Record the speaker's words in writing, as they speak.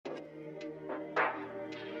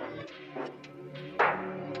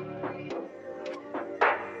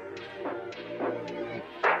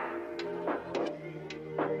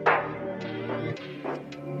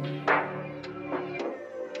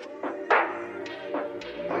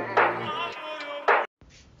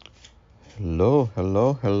Hello,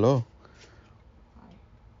 hello, hello.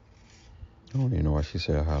 I don't even know why she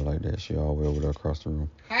said hi like that. She all the way over there across the room.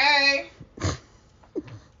 Hey.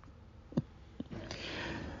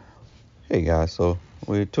 Hey guys, so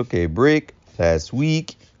we took a break last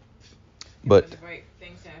week, but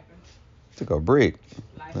Things happen. took a break.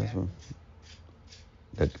 Life That's happens.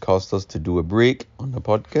 that caused us to do a break on the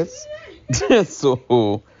podcast.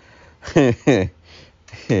 So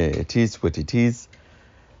it is what it is.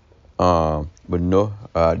 But no,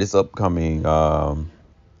 this upcoming,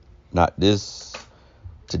 not this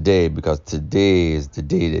today because today is the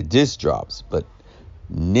day that this drops, but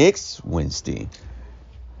next Wednesday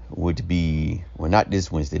would be, well, not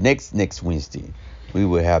this Wednesday, next Wednesday, we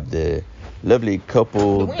will have the lovely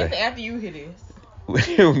couple. The Wednesday after you hear this.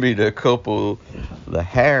 It will be the couple, the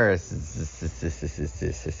Harrises.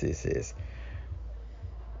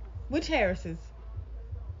 Which Harrises?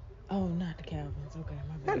 Oh, not the Calvins. Okay,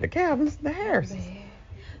 my bad. Not the Calvins, the Harrises.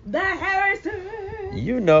 The Harrises.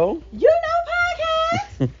 You know.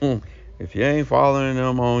 Podcast. If you ain't following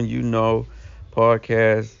them on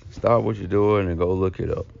podcast, stop what you're doing and go look it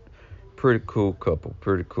up. Pretty cool couple.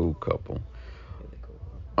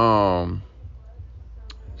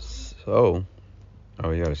 So,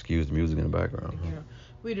 oh, you gotta excuse the music in the background. Yeah.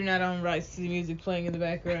 We do not own rights to the music playing in the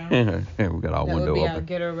background. We got our window open. That would be our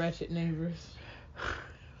ghetto ratchet neighbors.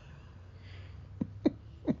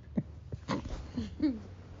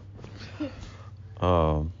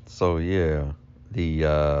 So yeah, the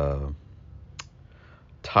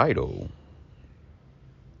title.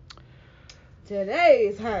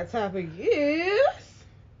 Today's hot topic is...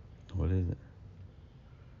 What is it?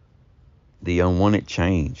 The unwanted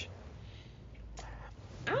change.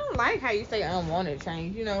 I don't like how you say unwanted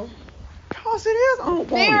change, Cause it is unwanted.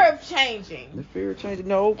 Fear of changing. The fear of changing.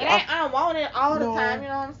 No. It ain't unwanted all the No. time, you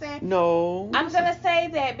know what I'm saying? No. I'm going to say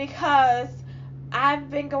that because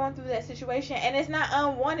I've been going through that situation and it's not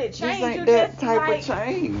unwanted change. This ain't you that just type like, of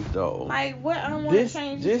change, though. Like, what unwanted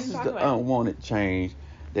change This you is talking the about? unwanted change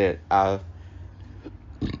that I've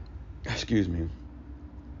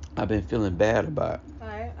been feeling bad about.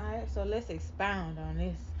 Alright, so let's expound on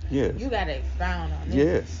this. Yes. You gotta expound on this.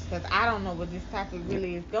 Yes. Because I don't know what this topic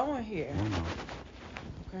really is going here. I know.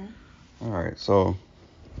 Okay. Alright, so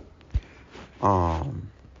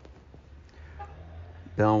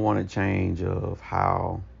the unwanted change of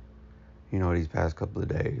how, these past couple of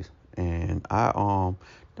days. And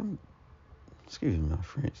excuse me, my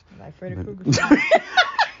French. Like Freddy Krueger.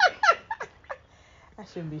 I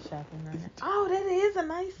shouldn't be shopping right now. Oh, that is a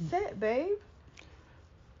nice set, babe.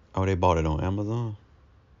 Oh, they bought it on Amazon?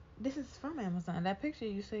 This is from Amazon. That picture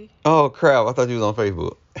you see. Oh, crap. I thought you was on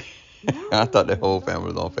Facebook. No, I thought the whole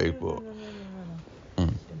family was on Facebook. No.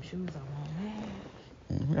 Mm. Them shoes I want,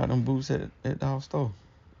 man. We got them boots at the house store.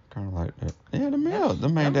 Kind of like that. Yeah, the male.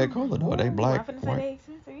 Them ain't that color, though. They black, I'm finna white. say they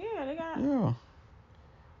expensive. Yeah, they got. Yeah.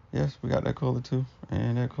 Yes, we got that color, too.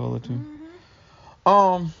 And that color, too.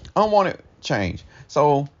 Mm-hmm. Unwanted change.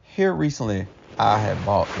 So, here recently, I had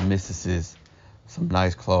bought the missuses some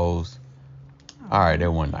nice clothes. All right, they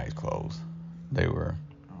weren't nice clothes. They were.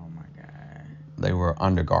 Oh my God. They were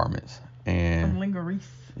undergarments and. Some lingeries.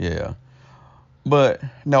 Yeah, but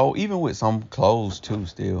no, even with some clothes too,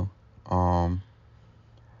 still.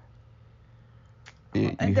 You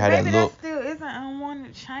had that look. That still isn't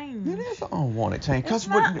unwanted change. It is an unwanted change. It's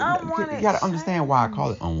not unwanted you got to understand why I call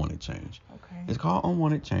it change. unwanted change. Okay. It's called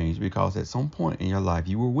unwanted change because at some point in your life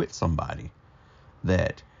you were with somebody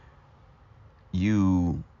that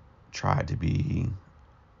you tried to be,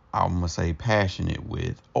 I'm going to say, passionate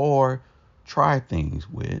with, or try things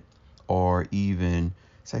with, or even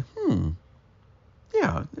say,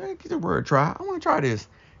 yeah, get the word try. I want to try this.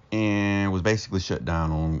 And was basically shut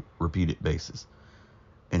down on repeated basis.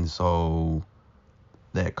 And so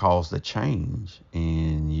that caused a change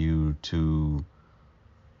in you to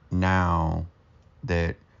now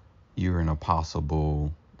that you're in a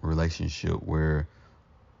possible relationship where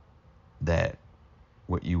that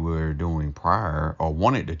what you were doing prior or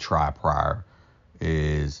wanted to try prior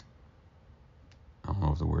is, I don't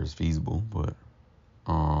know if the word is feasible, but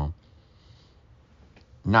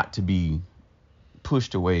not to be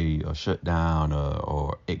pushed away or shut down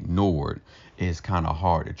or ignored is kind of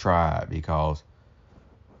hard to try because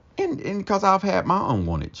because I've had my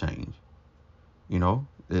unwanted change,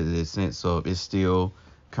 the sense of it's still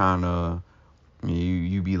kind of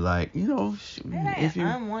you be like, if you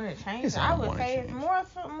unwanted change, I would say change. it's more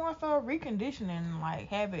so reconditioning like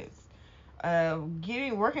habits,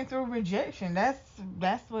 working through rejection.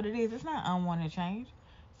 That's what it is. It's not unwanted change.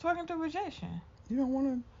 It's working through rejection. You don't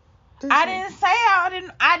want to. I didn't say I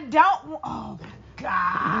didn't. I don't. Oh my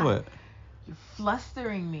God. What?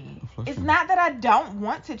 flustering me. It's not that I don't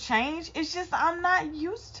want to change. It's just I'm not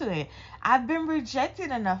used to it. I've been rejected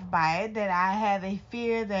enough by it that I have a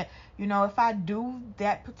fear that, if I do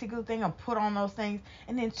that particular thing or put on those things,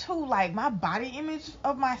 and then two, like my body image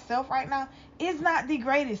of myself right now is not the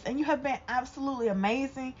greatest. And you have been absolutely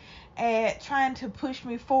amazing at trying to push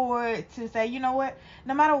me forward to say, you know what,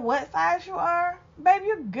 no matter what size you are, babe,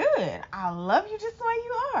 you're good. I love you just the way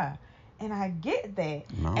you are. And I get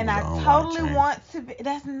that. Mine and was I an totally unwanted want to be.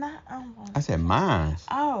 That's not unwanted. I said mine.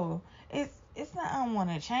 Oh, it's not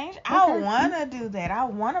unwanted change. I want to do that. I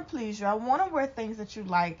want to please you. I want to wear things that you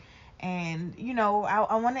like. And,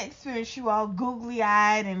 I want to experience you all googly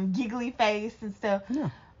eyed and giggly faced and stuff. Yeah.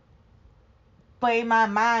 But in my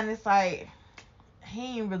mind, it's like,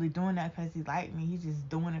 he ain't really doing that because he like me. He's just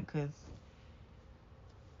doing it because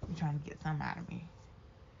he's trying to get something out of me.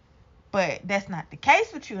 But that's not the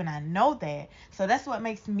case with you, and I know that. So that's what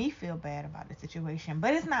makes me feel bad about the situation.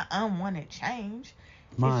 But it's not unwanted change.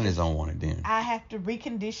 Mine is unwanted then. I have to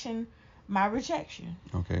recondition my rejection.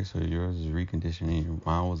 Okay, so yours is reconditioning.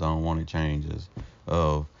 Mine was unwanted changes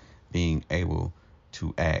of being able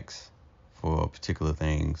to ask for particular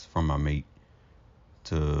things from my mate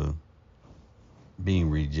to being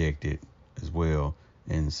rejected as well,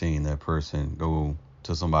 and seeing that person go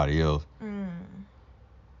to somebody else.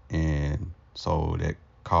 And so that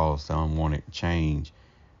caused the unwanted change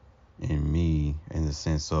in me in the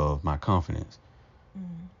sense of my confidence.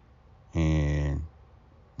 And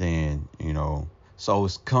then, so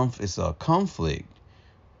it's a conflict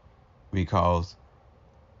because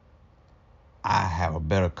I have a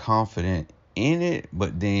better confidence in it,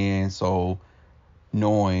 but then so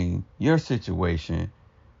knowing your situation,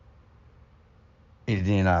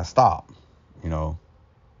 then I stop,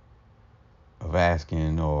 of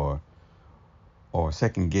asking or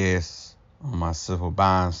second guess on myself or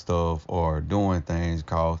buying stuff or doing things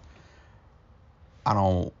because I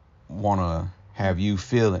don't want to have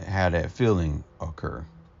that feeling occur.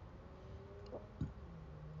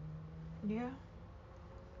 Yeah.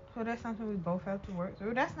 So that's something we both have to work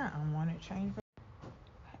through. That's not unwanted change.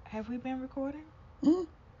 Have we been recording? Mm-hmm.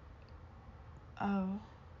 Oh.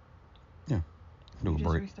 Yeah. Do a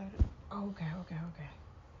break. Restarted. Oh, okay.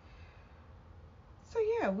 So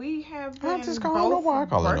yeah, we have been I don't know why I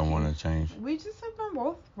call it unwanted change. We just have been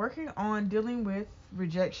both working on dealing with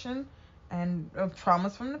rejection and of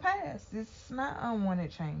traumas from the past. It's not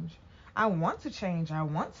unwanted change. I want to change. I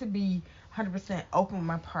want to be 100% open with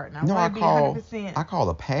my partner. I call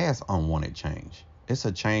the past unwanted change. It's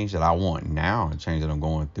a change that I want now, a change that I'm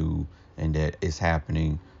going through, and that it's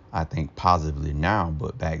happening, I think, positively now.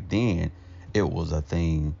 But back then, it was a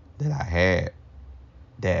thing that I had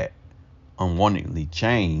that unwantedly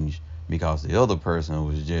changed because the other person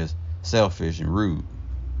was just selfish and rude.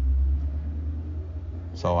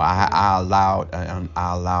 So I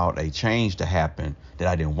allowed a change to happen that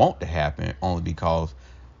I didn't want to happen only because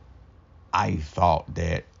I thought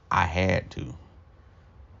that I had to.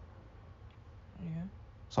 Yeah.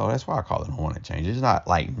 So that's why I call it unwanted change. It's not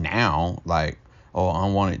like now, like,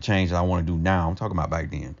 unwanted change that I want to do now. I'm talking about back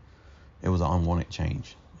then. It was an unwanted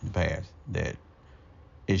change in the past that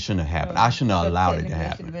it shouldn't have happened. I shouldn't have allowed it to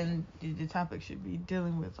happen. The topic should be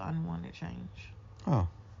dealing with unwanted change. Oh,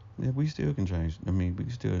 yeah, we still can change. I mean, we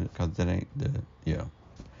can still, because that ain't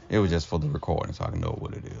it was just for the recording so I can know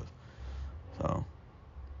what it is. So,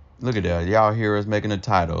 look at that. Y'all hear us making the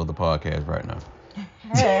title of the podcast right now.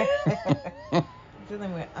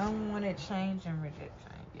 Dealing with unwanted change and rejection.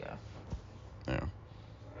 Yeah.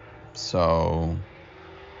 So,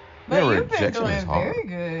 but you've been doing very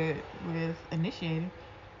good with initiating.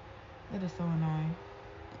 That is so annoying.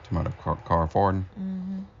 Talking about the car farting?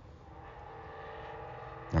 Mm-hmm.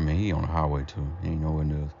 I mean, he on the highway too. He ain't know what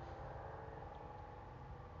it is.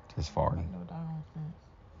 Just farting. Make no doggone sense.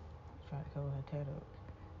 Try to cover her tat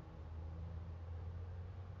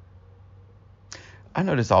up. I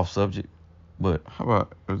know this off subject, but how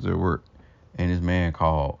about I was at work and this man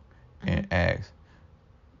called and asked,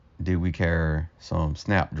 did we carry some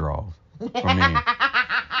snap draws for men?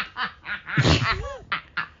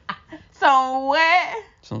 So what?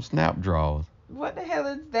 Some snap draws. What the hell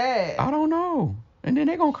is that? I don't know. And then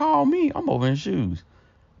they gonna call me. I'm over in shoes.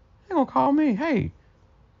 They gonna call me. Hey.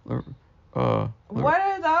 What are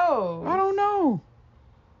those? I don't know.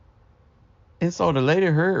 And so the lady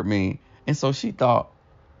heard me, and so she thought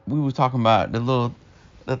we was talking about the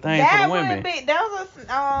thing for the women. That was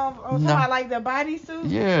talking about like the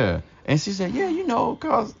bodysuit. Yeah. And she said, yeah,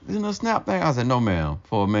 cause snap thing. I said, no, ma'am,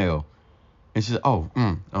 for a male. And she said,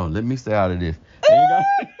 let me stay out of this.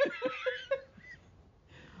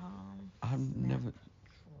 I've never.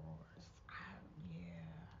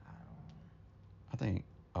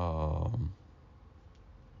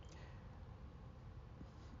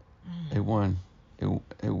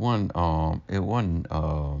 wasn't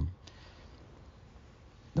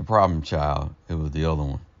the problem child. It was the other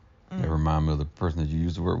one. That reminded me of the person that you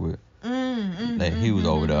used to work with. That he was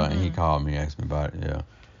over there and he called me and asked me about it. Yeah.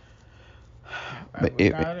 But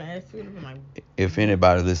if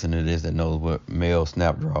anybody listening to this that knows what male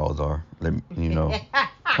snap draws are, let me,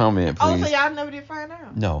 comment please. Oh, so y'all never did find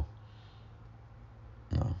out? No.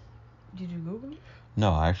 Did you Google it?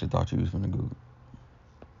 No, I actually thought you was gonna Google.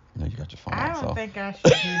 No, you got your phone. I don't think I should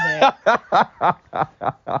do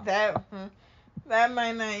that. that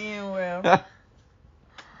might not end well. Wow.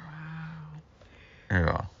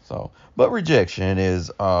 Yeah. So, but rejection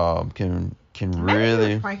is can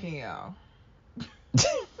really pranking y'all.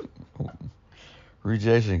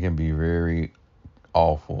 Rejection can be very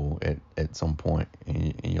awful at some point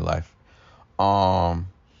in your life. And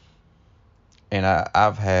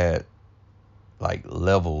I've had like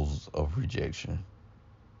levels of rejection,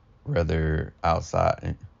 rather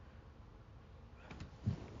outside.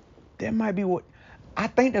 That might be what I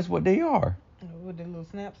think. That's what they are. With the little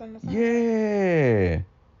snaps on the side.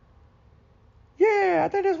 Yeah, I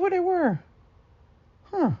think that's what they were.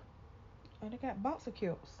 Huh. Oh, they got boxer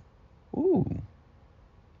kills. Ooh,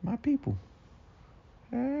 my people.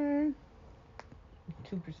 2%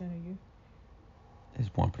 of you. It's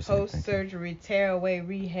 1%. Post-surgery, tear away,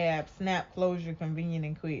 rehab, snap, closure, convenient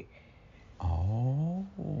and quick. Oh.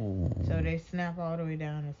 So they snap all the way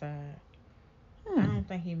down the side. I don't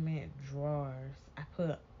think he meant drawers. I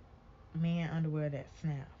put men underwear that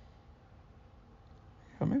snap.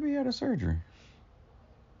 Yeah, maybe he had a surgery.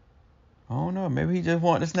 I don't know. Maybe he just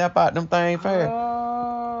wanted to snap out them things fast.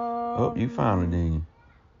 Oh, you found it, didn't you?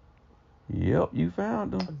 Yep, you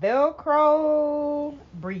found them. Velcro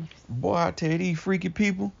briefs. Boy, I tell you, these freaky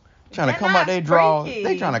people trying to come out their drawers.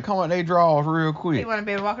 They trying to come out their drawers real quick. They want to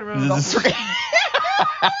be able to walk around and go.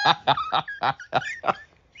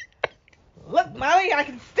 Look, Molly, I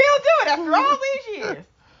can still do it after all these years.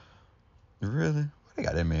 Really? They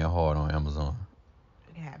got that man hard on Amazon.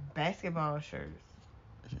 They got basketball shirts.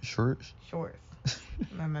 Shorts? Shorts.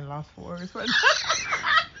 My man lost 4 words.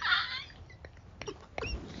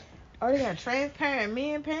 Oh, they got transparent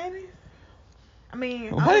men panties? I mean,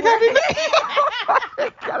 why they gotta be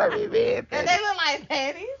men? Gotta be men panties. And they look like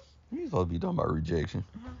panties. You supposed to be talking about rejection.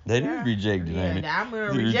 That is rejected, ain't it? I'm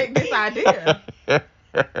gonna reject this idea.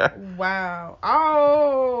 Wow.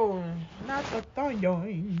 Oh, not the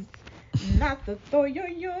thorn. Not the thorn. I'm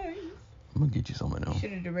gonna get you some of them.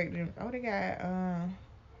 Should have directed them. Oh, they got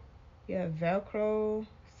Velcro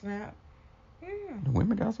snap. Yeah. The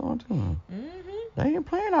women got some too. They ain't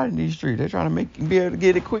playing out in these streets. They trying to be able to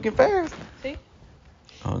get it quick and fast. See?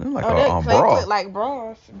 Oh, they're like a bra. Click like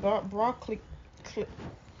bras. Bra click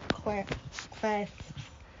class.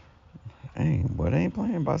 Hey, boy, they ain't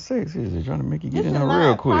playing by sex. They're trying to make you get in there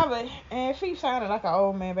real quick. Probably, and if he sounded like an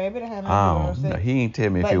old man, baby, they had no he ain't tell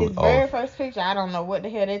me if it was old. But this very first picture, I don't know what the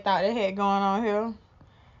hell they thought they had going on here.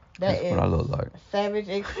 That's what I look like. Savage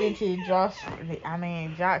extension jock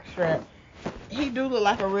strap. He do look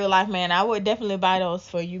like a real life man. I would definitely buy those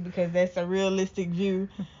for you because that's a realistic view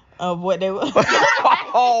of what they were.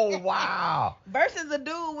 Oh wow! Versus a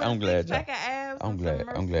dude with a six-pack of abs.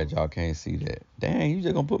 I'm glad y'all can't see that. Dang, you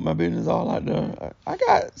just gonna put my business all out there. I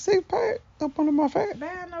got 6-pack up under my fat.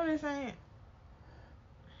 Man, I know this ain't.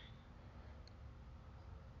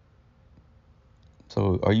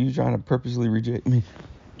 So, are you trying to purposely reject me?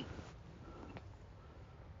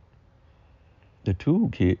 The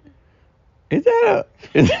toolkit. Is that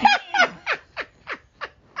a?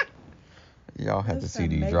 Y'all have to see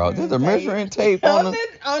these drawers. There's a measuring tape on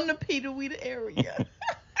the Peter Weeder area.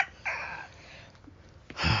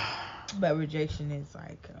 But rejection is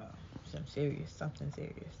like something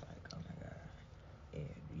serious. Like, oh my God.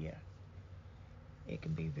 It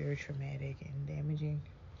can be very traumatic and damaging.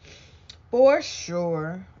 For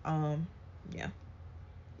sure. Yeah.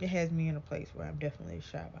 It has me in a place where I'm definitely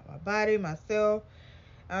shy about my body, myself.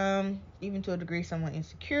 Even to a degree, somewhat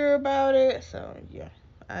insecure about it. So yeah,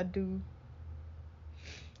 I do.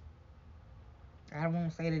 I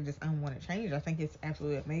won't say that I want to change. I think it's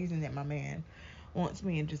absolutely amazing that my man wants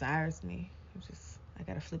me and desires me. I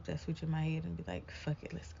gotta flip that switch in my head and be like, fuck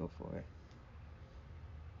it, let's go for it.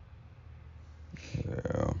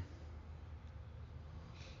 Yeah.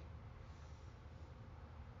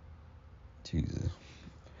 Jesus.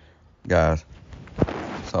 Guys,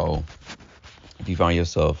 so if you find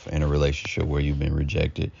yourself in a relationship where you've been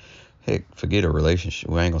rejected, heck, forget a relationship.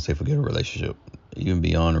 We ain't gonna say forget a relationship. Even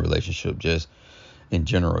beyond a relationship, just in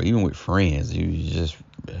general, even with friends, you just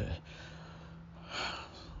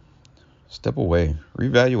step away,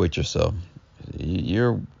 reevaluate yourself.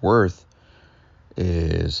 Your worth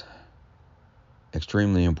is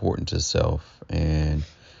extremely important to self. And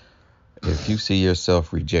if you see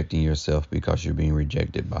yourself rejecting yourself because you're being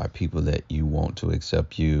rejected by people that you want to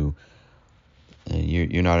accept you, and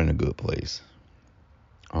you're not in a good place.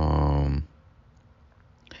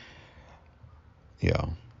 Yeah.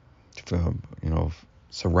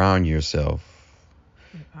 Surround yourself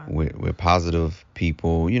with positive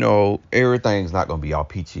people. Everything's not gonna be all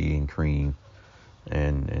peachy and cream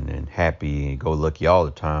and happy and go lucky all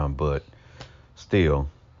the time, but still,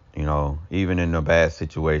 even in a bad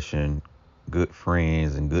situation, good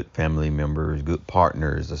friends and good family members, good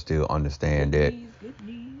partners will still understand that. Good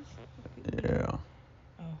knees. Yeah.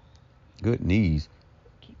 Oh. Good knees.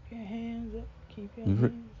 Keep your hands up. Keep your hands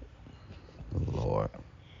up. Lord.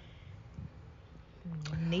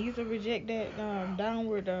 Knees will reject that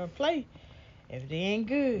downward play if they ain't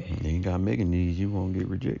good. You ain't got mega knees, you won't get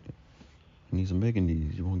rejected. You need some mega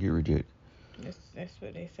knees, you won't get rejected. That's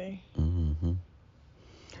what they say. Mm-hmm.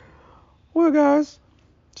 Well, guys,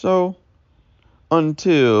 so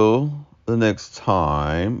until the next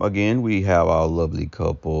time, again, we have our lovely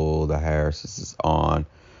couple, the Harrises, on.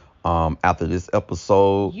 After this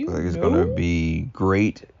episode, it's going to be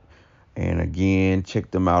great. And again,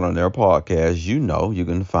 check them out on their podcast. You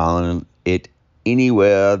can find it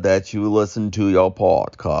anywhere that you listen to your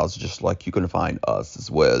podcast, just like you can find us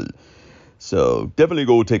as well. So definitely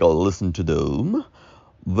go take a listen to them.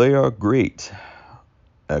 They are great.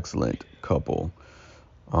 Excellent couple.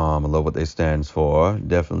 I love what they stand for.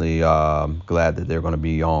 Definitely glad that they're going to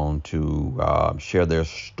be on to share their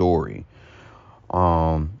story.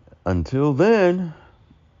 Until then,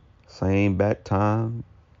 same bat time,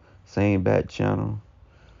 same bat channel.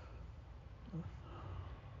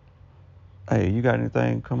 Hey, you got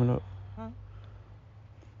anything coming up? Huh?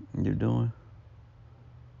 You doing?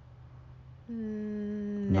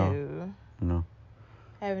 No.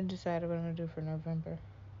 I haven't decided what I'm going to do for November.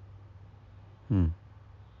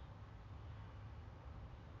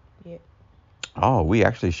 Yeah. Oh, we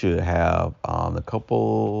actually should have the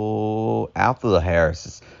couple after the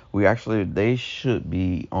Harrises. They should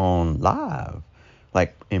be on live,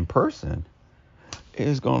 like in person.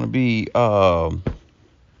 It's going to be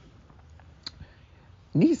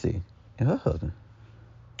Niecy and her husband.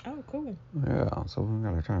 Oh, cool. Yeah, so we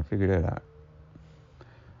gotta try and figure that out.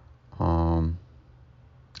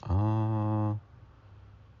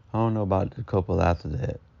 I don't know about the couple after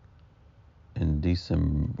that. In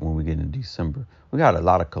December, when we get in December, we got a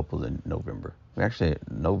lot of couples in November.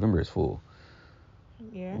 November is full.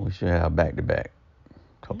 Yeah. We should have back-to-back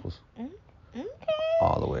couples. Okay.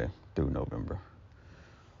 All the way through November.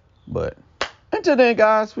 But until then,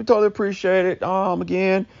 guys, we totally appreciate it.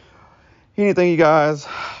 Again, anything you guys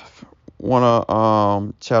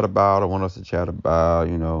wanna chat about or want us to chat about,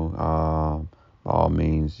 by all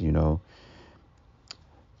means,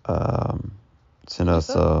 send us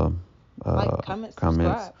like, comment,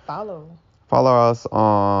 subscribe, follow. Follow us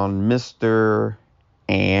on Mr.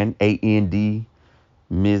 and AND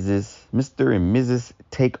Mr. and Mrs.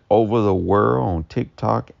 Take Over the World on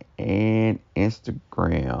TikTok and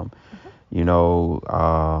Instagram. You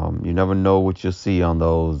never know what you'll see on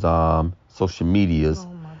those social medias. Oh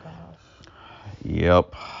my gosh.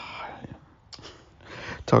 Yep.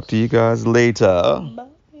 Talk to you guys later. Bye.